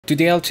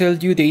Today I'll tell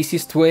you the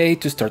easiest way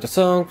to start a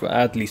song,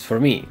 at least for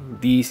me.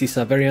 This is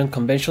a very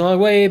unconventional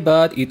way,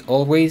 but it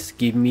always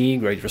gives me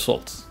great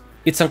results.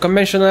 It's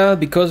unconventional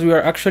because we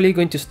are actually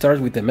going to start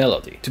with the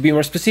melody. To be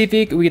more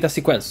specific, with a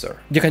sequencer.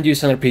 You can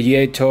use an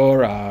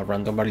arpeggiator, a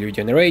random value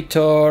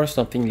generator,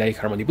 something like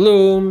Harmony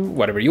Bloom,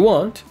 whatever you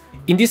want.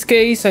 In this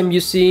case, I'm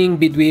using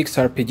Bitwig's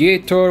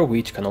arpeggiator,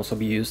 which can also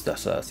be used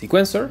as a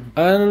sequencer,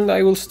 and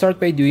I will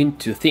start by doing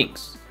two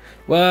things.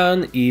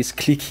 One is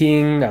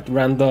clicking at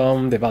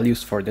random the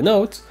values for the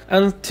notes,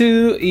 and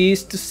two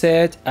is to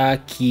set a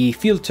key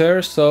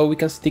filter so we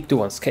can stick to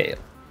one scale.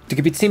 To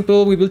keep it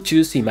simple, we will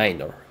choose E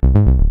minor.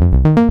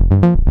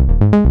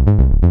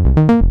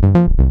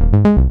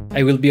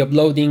 I will be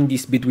uploading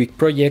this Bitwig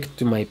project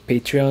to my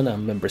Patreon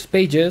and members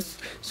pages,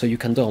 so you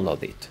can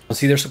download it.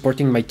 Consider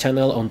supporting my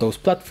channel on those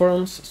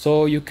platforms,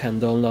 so you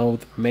can download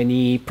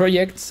many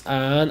projects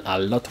and a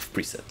lot of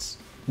presets.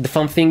 The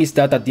fun thing is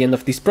that at the end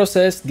of this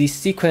process, this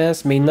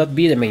sequence may not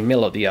be the main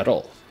melody at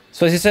all.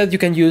 So as I said, you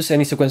can use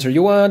any sequencer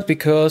you want,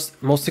 because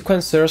most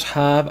sequencers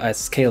have a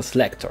scale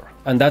selector.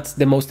 And that's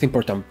the most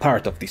important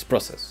part of this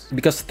process.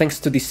 Because thanks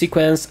to this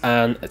sequence,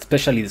 and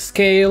especially the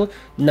scale,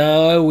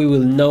 now we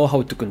will know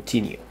how to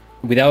continue.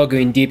 Without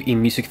going deep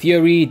in music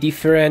theory,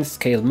 different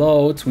scale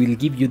modes will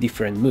give you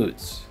different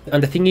moods.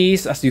 And the thing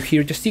is, as you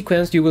hear the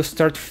sequence, you will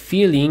start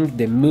feeling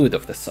the mood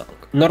of the song.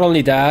 Not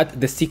only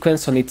that, the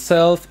sequence on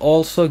itself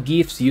also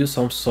gives you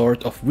some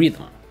sort of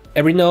rhythm.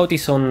 Every note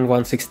is on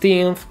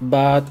 1/16th,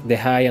 but the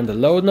high and the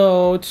low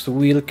notes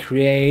will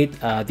create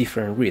a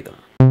different rhythm.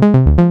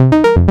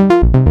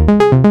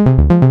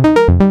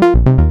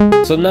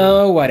 So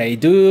now what I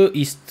do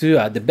is to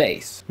add the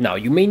bass. Now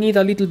you may need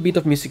a little bit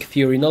of music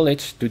theory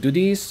knowledge to do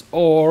this,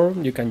 or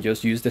you can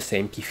just use the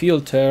same key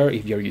filter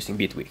if you're using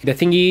Bitwig. The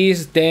thing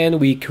is, then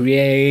we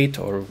create,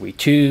 or we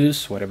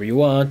choose, whatever you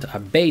want, a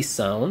bass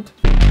sound.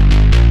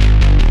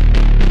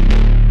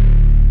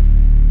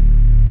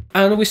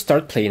 And we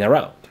start playing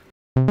around.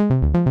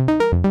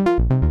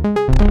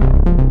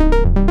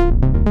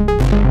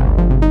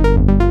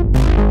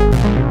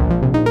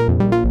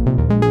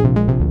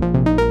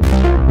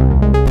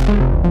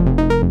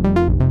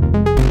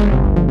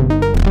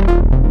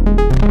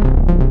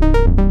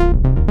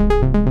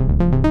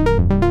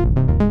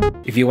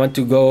 If you want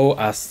to go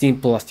as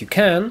simple as you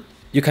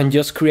can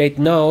just create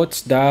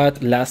notes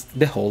that last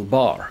the whole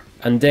bar.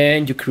 And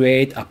then you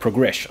create a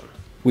progression.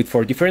 With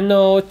 4 different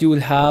notes, you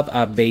will have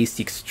a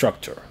basic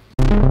structure.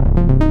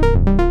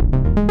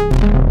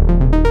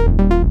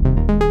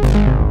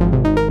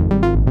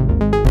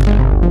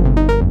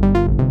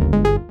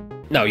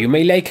 Now, you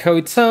may like how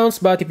it sounds,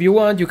 but if you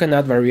want, you can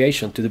add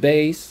variation to the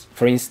bass.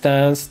 For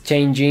instance,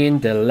 changing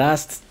the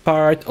last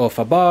part of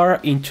a bar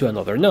into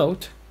another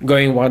note.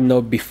 Going one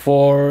note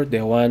before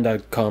the one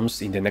that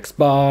comes in the next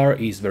bar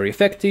is very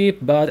effective,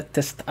 but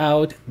test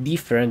out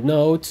different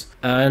notes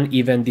and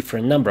even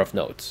different number of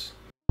notes.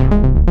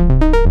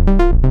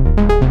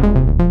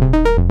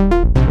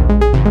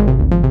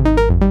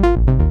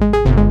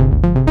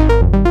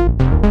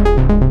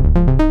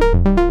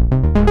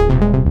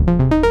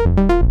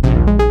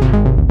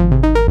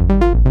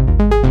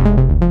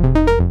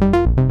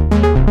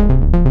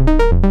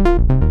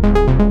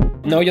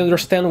 Now you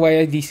understand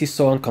why this is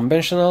so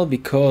unconventional,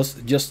 because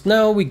just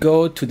now we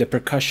go to the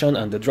percussion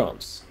and the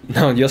drums.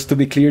 Now, just to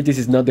be clear, this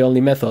is not the only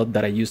method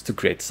that I use to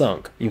create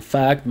song. In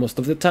fact, most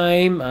of the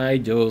time I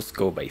just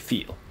go by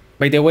feel.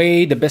 By the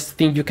way, the best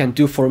thing you can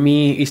do for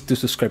me is to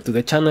subscribe to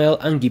the channel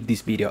and give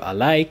this video a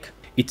like.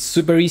 It's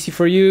super easy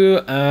for you,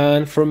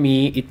 and for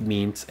me it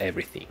means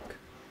everything.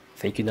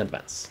 Thank you in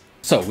advance.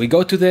 So we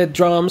go to the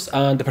drums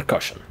and the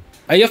percussion.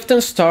 I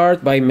often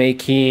start by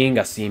making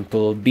a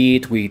simple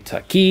beat with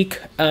a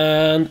kick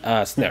and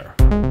a snare.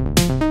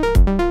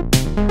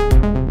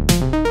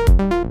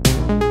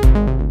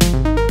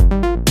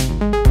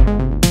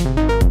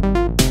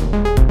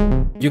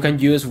 You can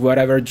use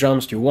whatever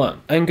drums you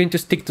want. I'm going to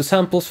stick to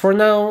samples for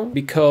now,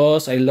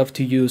 because I love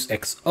to use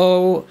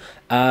XO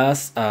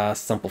as a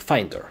sample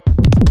finder.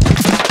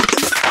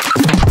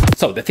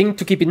 So the thing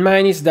to keep in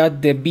mind is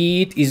that the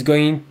beat is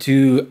going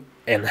to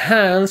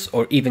enhance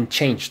or even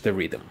change the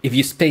rhythm. If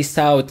you space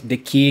out the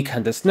kick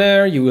and the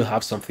snare, you will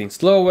have something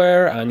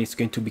slower, and it's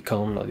going to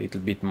become a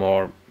little bit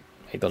more,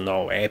 I don't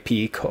know,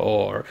 epic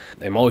or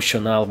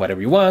emotional,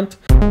 whatever you want.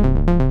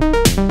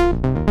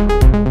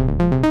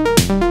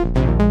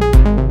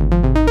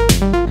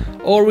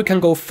 Or we can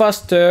go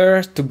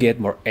faster to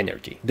get more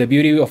energy. The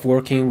beauty of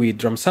working with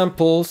drum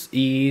samples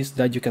is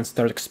that you can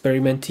start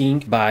experimenting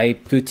by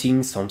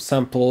putting some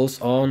samples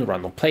on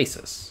random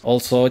places.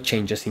 Also,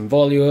 changes in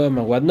volume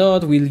and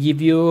whatnot will give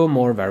you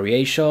more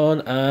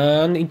variation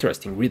and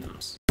interesting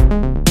rhythms.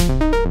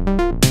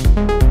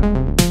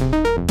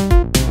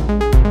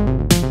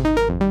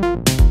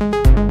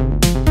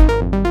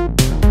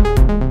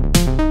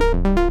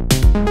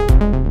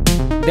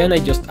 Then I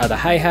just add a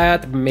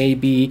hi-hat,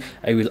 maybe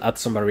I will add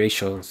some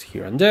variations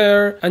here and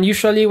there. And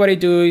usually what I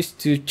do is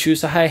to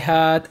choose a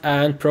hi-hat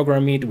and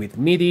program it with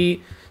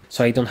MIDI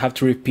so I don't have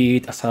to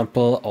repeat a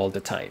sample all the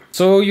time.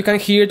 So you can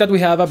hear that we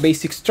have a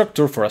basic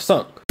structure for a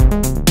song.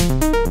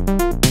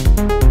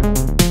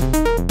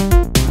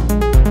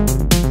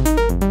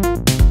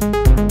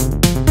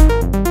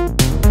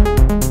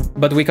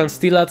 But we can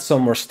still add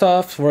some more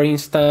stuff, for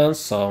instance,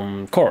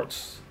 some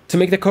chords. To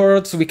make the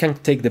chords, we can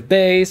take the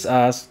bass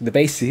as the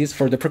basis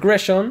for the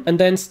progression and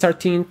then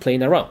starting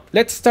playing around.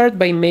 Let's start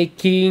by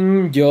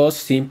making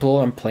just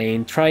simple and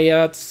plain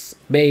triads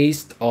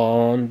based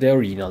on the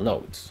original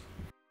notes.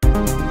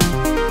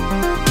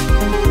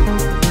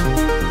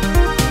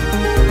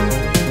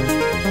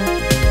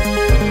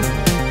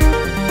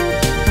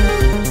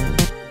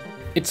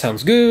 It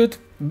sounds good,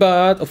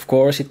 but of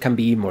course it can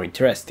be more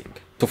interesting.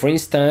 So for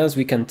instance,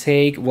 we can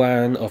take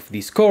one of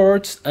these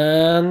chords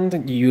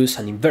and use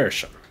an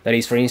inversion. That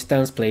is, for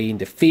instance, playing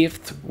the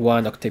 5th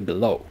 1 octave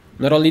below.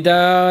 Not only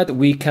that,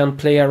 we can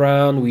play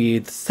around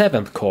with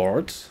 7th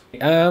chords.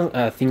 And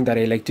a thing that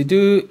I like to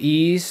do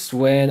is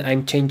when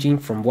I'm changing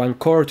from one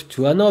chord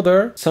to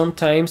another,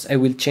 sometimes I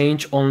will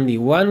change only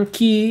one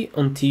key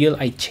until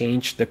I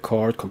change the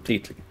chord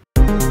completely.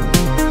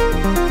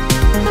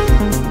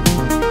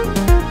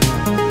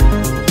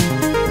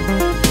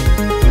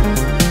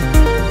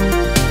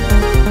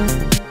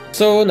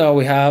 So now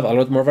we have a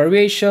lot more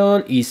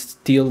variation. It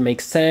still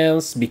makes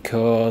sense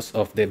because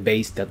of the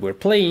bass that we're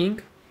playing.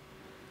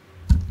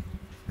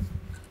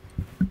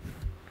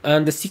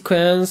 And the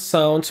sequence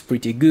sounds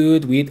pretty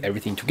good with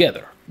everything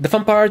together. The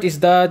fun part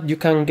is that you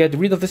can get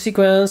rid of the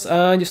sequence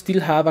and you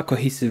still have a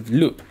cohesive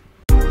loop.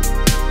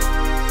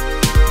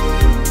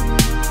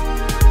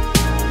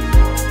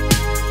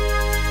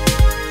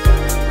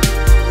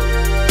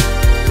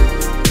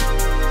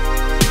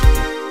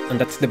 And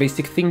that's the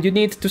basic thing you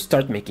need to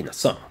start making a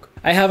song.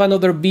 I have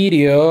another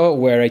video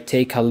where I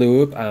take a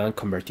loop and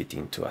convert it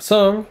into a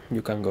song.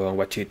 You can go and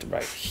watch it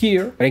right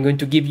here. But I'm going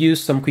to give you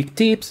some quick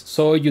tips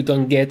so you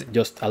don't get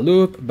just a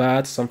loop,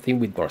 but something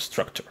with more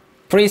structure.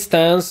 For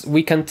instance,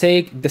 we can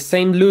take the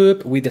same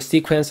loop with the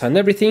sequence and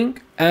everything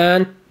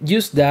and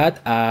use that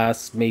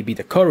as maybe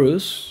the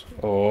chorus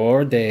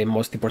or the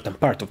most important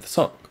part of the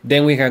song.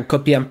 Then we can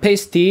copy and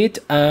paste it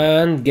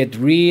and get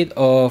rid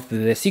of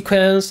the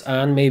sequence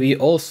and maybe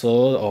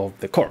also of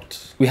the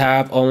chords. We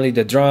have only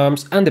the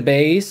drums and the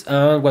bass,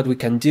 and what we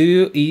can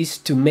do is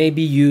to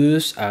maybe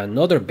use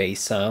another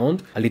bass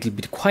sound, a little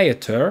bit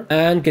quieter,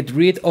 and get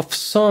rid of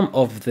some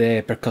of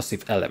the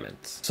percussive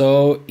elements.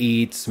 So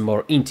it's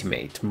more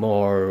intimate,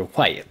 more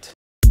quiet.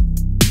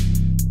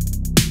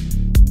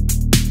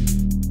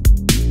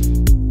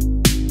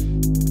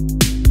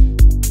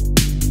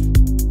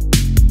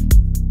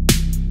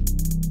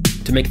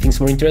 To make things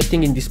more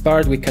interesting in this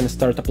part, we can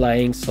start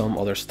applying some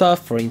other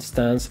stuff. For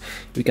instance,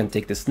 we can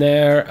take the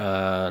snare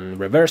and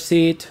reverse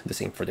it, the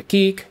same for the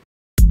kick.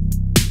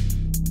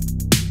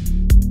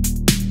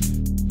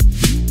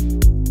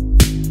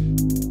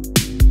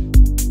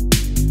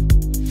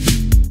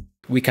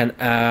 We can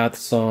add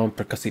some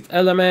percussive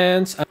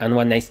elements, and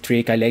one nice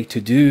trick I like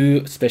to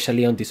do,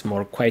 especially on these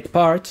more quiet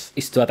parts,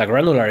 is to add a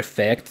granular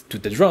effect to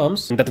the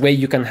drums. And that way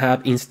you can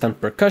have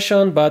instant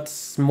percussion, but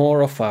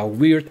more of a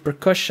weird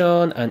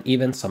percussion and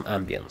even some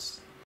ambience.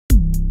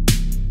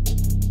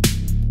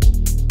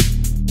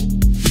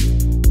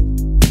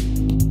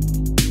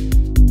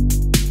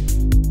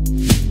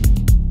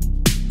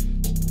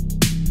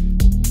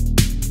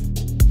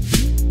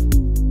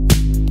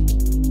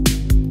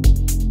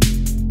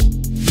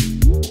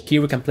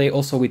 Here we can play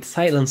also with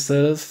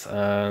silences,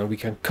 we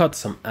can cut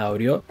some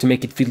audio to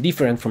make it feel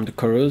different from the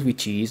chorus,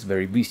 which is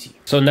very busy.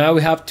 So now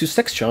we have two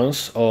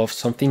sections of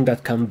something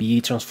that can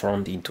be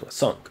transformed into a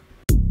song.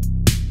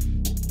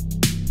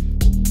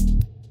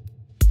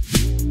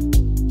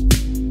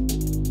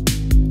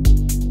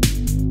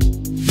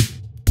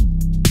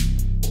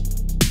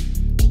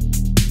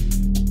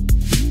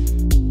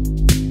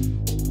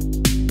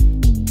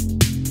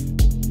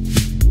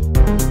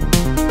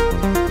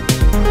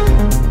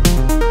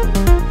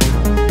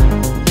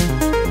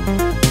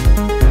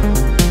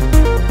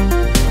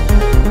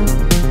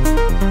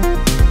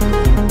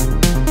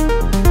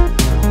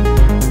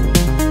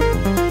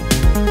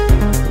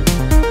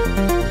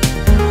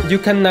 You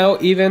can now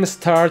even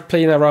start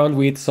playing around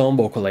with some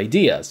vocal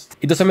ideas.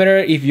 It doesn't matter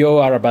if you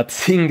are a bad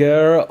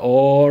singer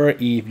or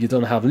if you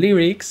don't have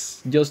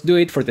lyrics, just do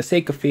it for the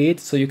sake of it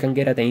so you can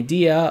get an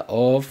idea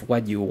of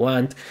what you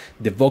want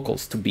the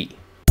vocals to be.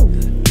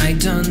 I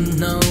don't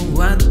know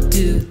what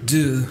to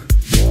do.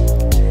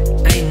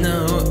 I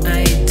know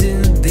I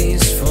do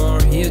this for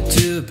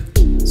YouTube,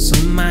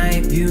 so my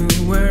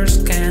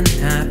viewers can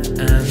have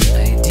an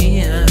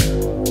idea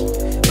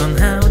on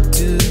how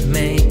to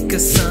make a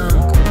song.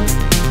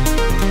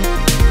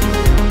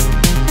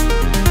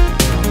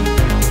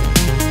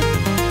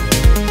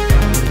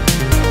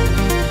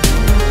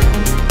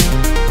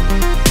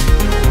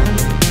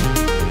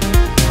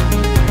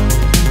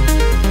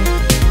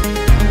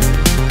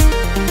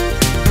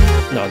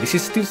 Now, this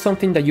is still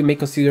something that you may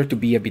consider to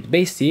be a bit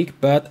basic,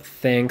 but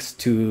thanks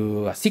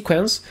to a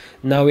sequence,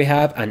 now we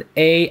have an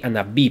A and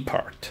a B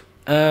part,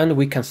 and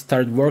we can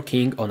start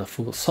working on a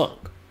full song.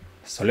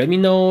 So let me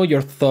know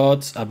your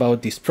thoughts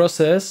about this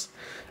process.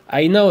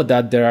 I know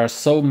that there are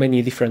so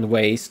many different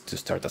ways to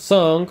start a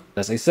song.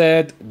 As I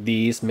said,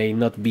 this may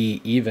not be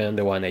even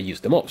the one I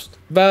use the most,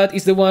 but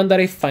it's the one that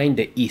I find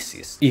the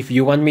easiest. If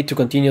you want me to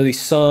continue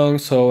this song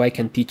so I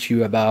can teach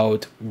you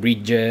about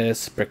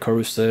bridges,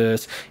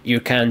 pre-choruses, ear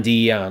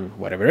candy, and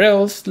whatever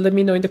else, let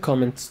me know in the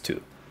comments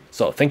too.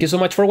 So thank you so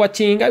much for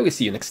watching, I will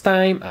see you next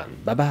time,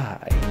 and bye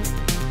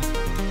bye!